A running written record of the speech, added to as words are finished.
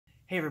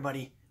Hey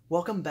everybody,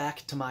 welcome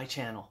back to my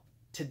channel.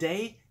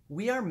 Today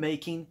we are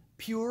making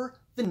pure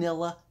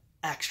vanilla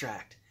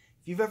extract.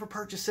 If you've ever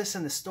purchased this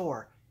in the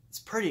store, it's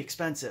pretty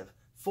expensive.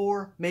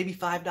 $4, maybe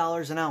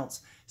 $5 an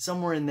ounce,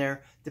 somewhere in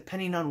there,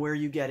 depending on where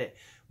you get it.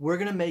 We're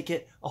gonna make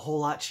it a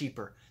whole lot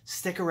cheaper.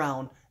 Stick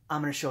around,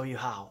 I'm gonna show you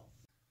how.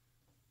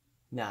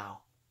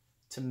 Now,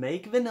 to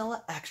make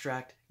vanilla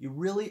extract, you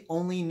really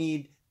only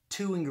need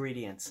two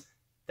ingredients.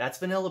 That's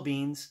vanilla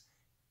beans,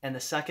 and the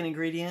second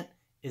ingredient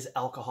is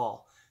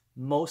alcohol.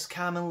 Most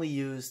commonly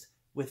used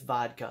with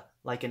vodka,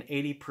 like an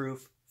 80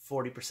 proof,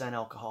 40%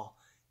 alcohol.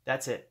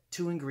 That's it,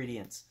 two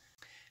ingredients.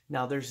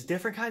 Now there's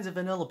different kinds of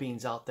vanilla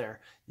beans out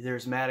there.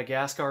 There's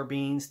Madagascar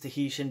beans,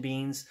 Tahitian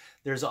beans,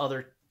 there's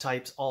other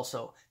types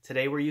also.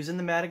 Today we're using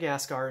the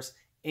Madagascars,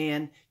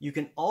 and you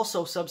can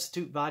also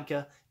substitute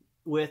vodka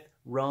with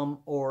rum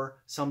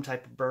or some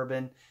type of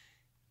bourbon.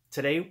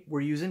 Today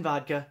we're using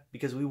vodka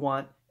because we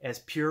want as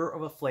pure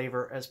of a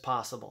flavor as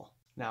possible.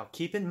 Now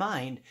keep in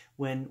mind,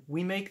 when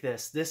we make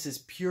this, this is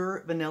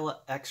pure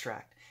vanilla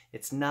extract.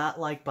 It's not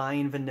like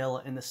buying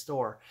vanilla in the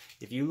store.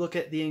 If you look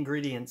at the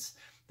ingredients,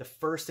 the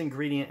first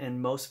ingredient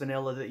in most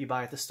vanilla that you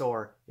buy at the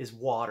store is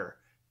water.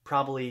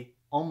 Probably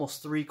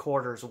almost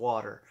 3/4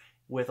 water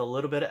with a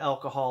little bit of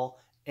alcohol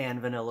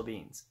and vanilla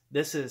beans.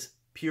 This is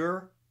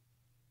pure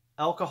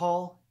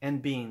alcohol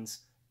and beans,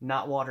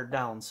 not watered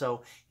down.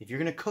 So if you're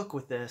gonna cook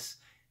with this,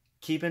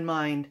 keep in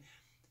mind,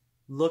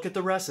 look at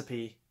the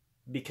recipe,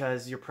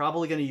 because you're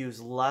probably going to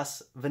use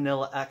less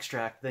vanilla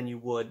extract than you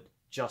would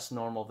just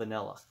normal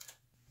vanilla.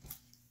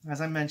 As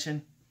I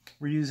mentioned,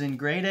 we're using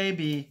grade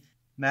AB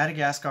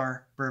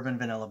Madagascar bourbon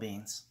vanilla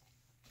beans.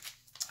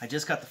 I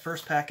just got the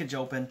first package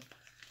open.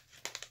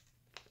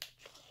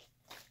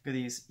 Look at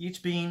these.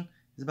 Each bean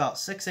is about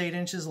 6-8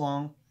 inches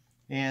long,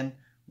 and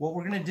what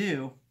we're going to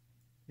do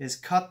is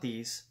cut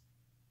these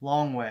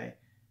long way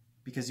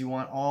because you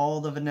want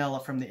all the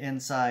vanilla from the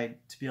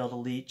inside to be able to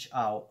leach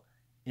out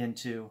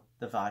into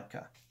the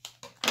vodka.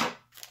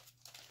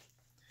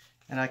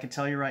 And I can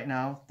tell you right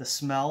now, the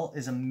smell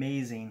is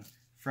amazing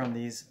from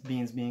these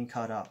beans being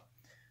cut up.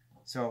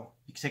 So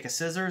you can take a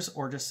scissors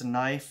or just a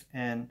knife,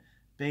 and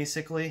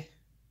basically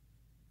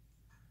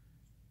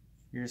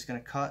you're just going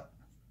to cut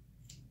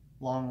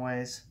long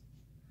ways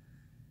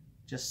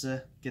just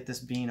to get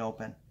this bean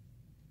open,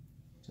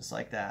 just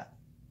like that.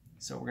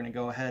 So we're going to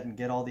go ahead and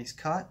get all these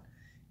cut,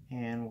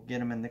 and we'll get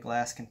them in the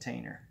glass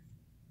container.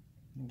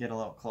 Get a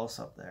little close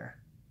up there.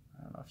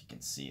 I don't know if you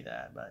can see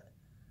that, but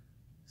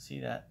see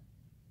that?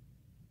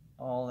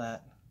 All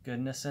that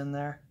goodness in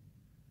there?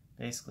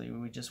 Basically,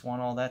 we just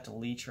want all that to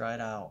leach right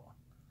out.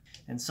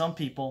 And some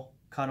people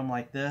cut them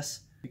like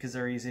this because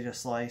they're easy to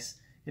slice.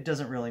 It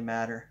doesn't really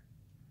matter.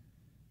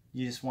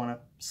 You just want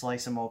to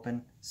slice them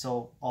open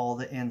so all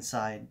the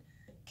inside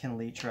can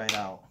leach right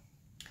out.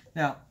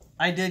 Now,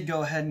 I did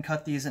go ahead and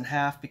cut these in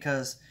half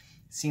because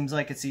it seems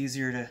like it's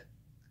easier to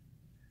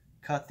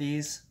cut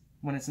these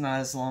when it's not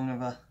as long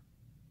of a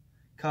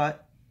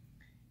cut.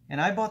 And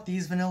I bought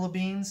these vanilla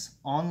beans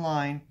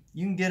online.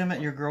 You can get them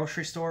at your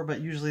grocery store, but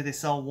usually they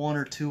sell 1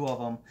 or 2 of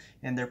them,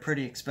 and they're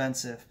pretty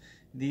expensive.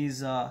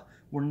 These were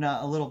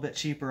not a little bit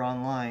cheaper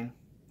online.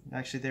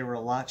 Actually, they were a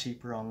lot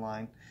cheaper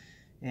online.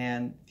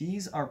 And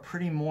these are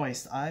pretty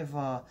moist. I've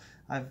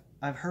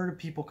heard of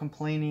people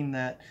complaining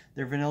that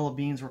their vanilla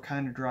beans were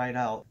kind of dried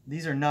out.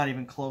 These are not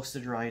even close to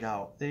dried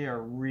out. They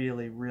are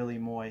really, really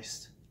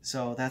moist.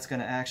 So that's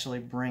going to actually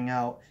bring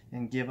out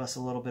and give us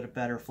a little bit of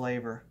better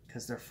flavor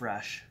because they're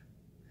fresh.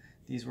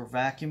 These were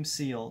vacuum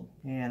sealed,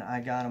 and I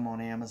got them on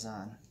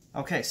Amazon.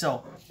 Okay,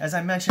 so as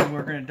I mentioned,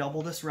 we're going to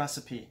double this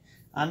recipe.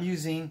 I'm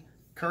using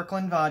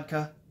Kirkland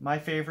vodka, my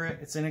favorite.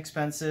 It's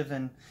inexpensive,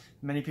 and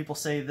many people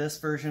say this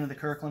version of the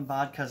Kirkland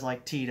vodka is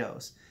like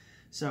Tito's.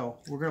 So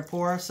we're going to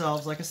pour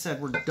ourselves, like I said,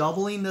 we're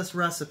doubling this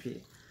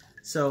recipe.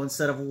 So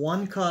instead of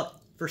 1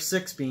 cup for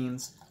 6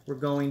 beans, we're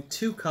going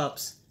 2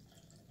 cups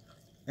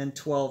and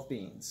 12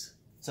 beans.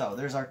 So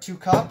there's our 2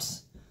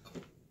 cups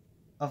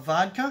of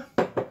vodka.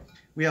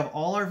 We have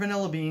all our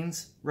vanilla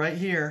beans right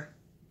here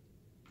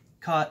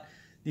cut.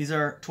 These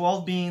are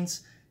 12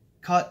 beans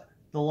cut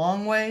the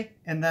long way,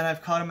 and then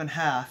I've cut them in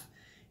half.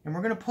 And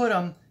we're going to put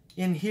them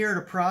in here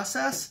to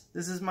process.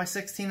 This is my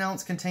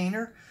 16-ounce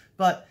container,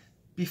 but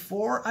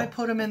before I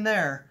put them in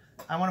there,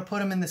 I want to put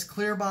them in this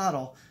clear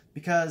bottle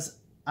because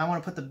I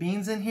want to put the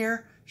beans in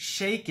here,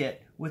 shake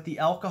it with the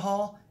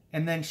alcohol,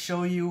 and then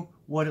show you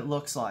what it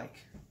looks like.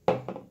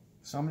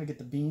 So I'm going to get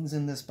the beans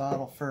in this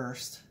bottle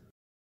first.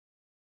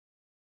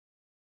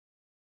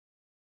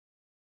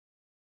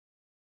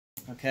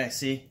 Okay,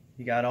 see,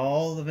 you got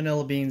all the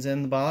vanilla beans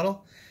in the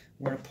bottle.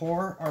 We're going to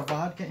pour our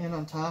vodka in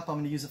on top. I'm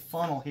going to use a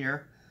funnel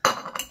here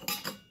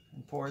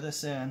and pour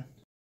this in.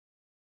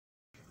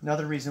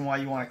 Another reason why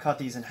you want to cut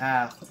these in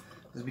half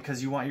is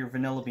because you want your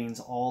vanilla beans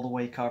all the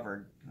way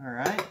covered. All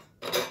right,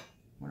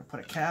 I'm going to put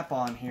a cap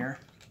on here,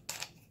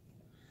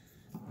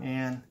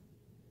 and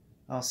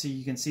I'll see,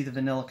 you can see the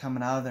vanilla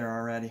coming out of there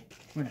already.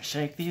 I'm going to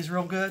shake these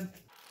real good.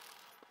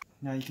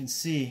 Now you can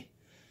see,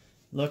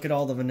 look at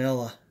all the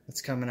vanilla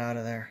that's coming out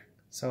of there.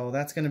 So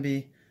that's going to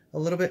be a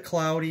little bit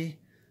cloudy,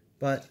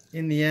 but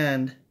in the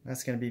end,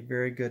 that's going to be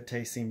very good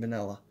tasting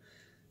vanilla.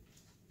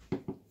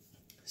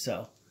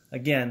 So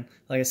again,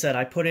 like I said,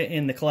 I put it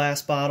in the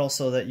glass bottle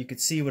so that you could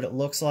see what it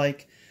looks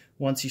like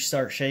once you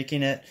start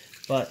shaking it,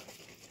 but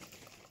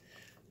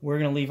we're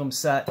going to leave them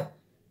set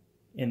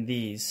in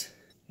these.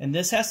 And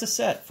this has to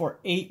set for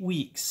 8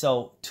 weeks,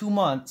 so 2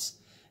 months.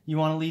 You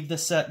want to leave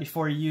this set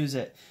before you use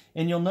it.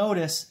 And you'll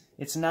notice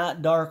it's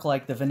not dark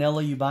like the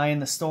vanilla you buy in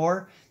the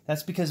store.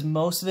 That's because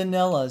most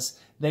vanillas,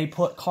 they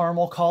put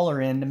caramel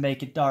color in to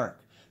make it dark.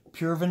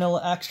 Pure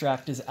vanilla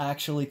extract is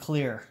actually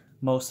clear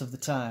most of the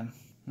time.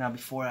 Now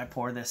before I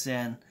pour this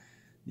in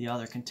the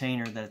other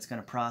container that it's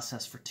going to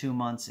process for 2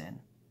 months in,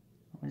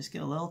 I'll just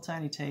get a little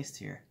tiny taste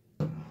here.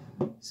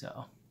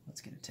 So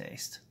let's get a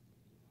taste.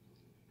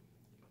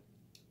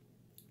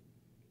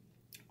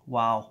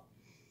 Wow.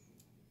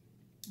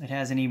 It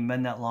hasn't even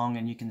been that long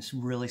and you can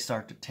really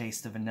start to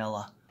taste the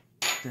vanilla.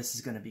 This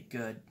is going to be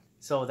good.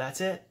 So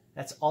that's it.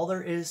 That's all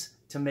there is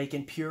to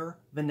making pure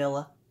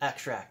vanilla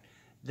extract.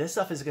 This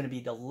stuff is going to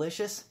be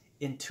delicious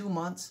in 2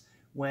 months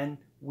when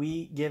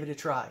we give it a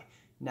try.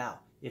 Now,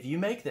 if you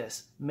make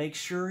this, make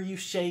sure you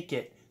shake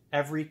it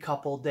every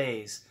couple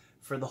days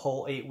for the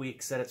whole 8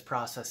 weeks that it's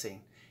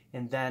processing,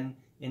 and then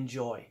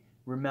enjoy.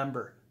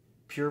 Remember,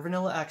 pure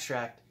vanilla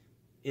extract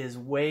is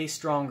way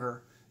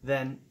stronger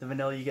than the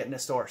vanilla you get in the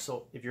store.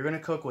 So if you're going to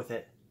cook with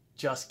it,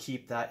 just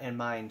keep that in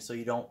mind so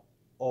you don't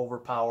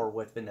overpower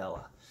with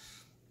vanilla.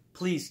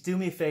 Please do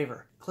me a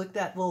favor, click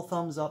that little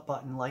thumbs up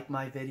button, like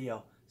my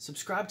video,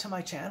 subscribe to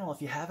my channel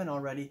if you haven't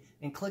already,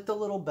 and click the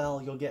little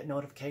bell. You'll get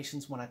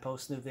notifications when I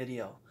post new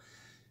video.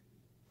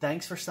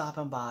 Thanks for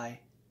stopping by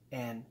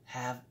and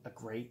have a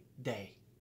great day.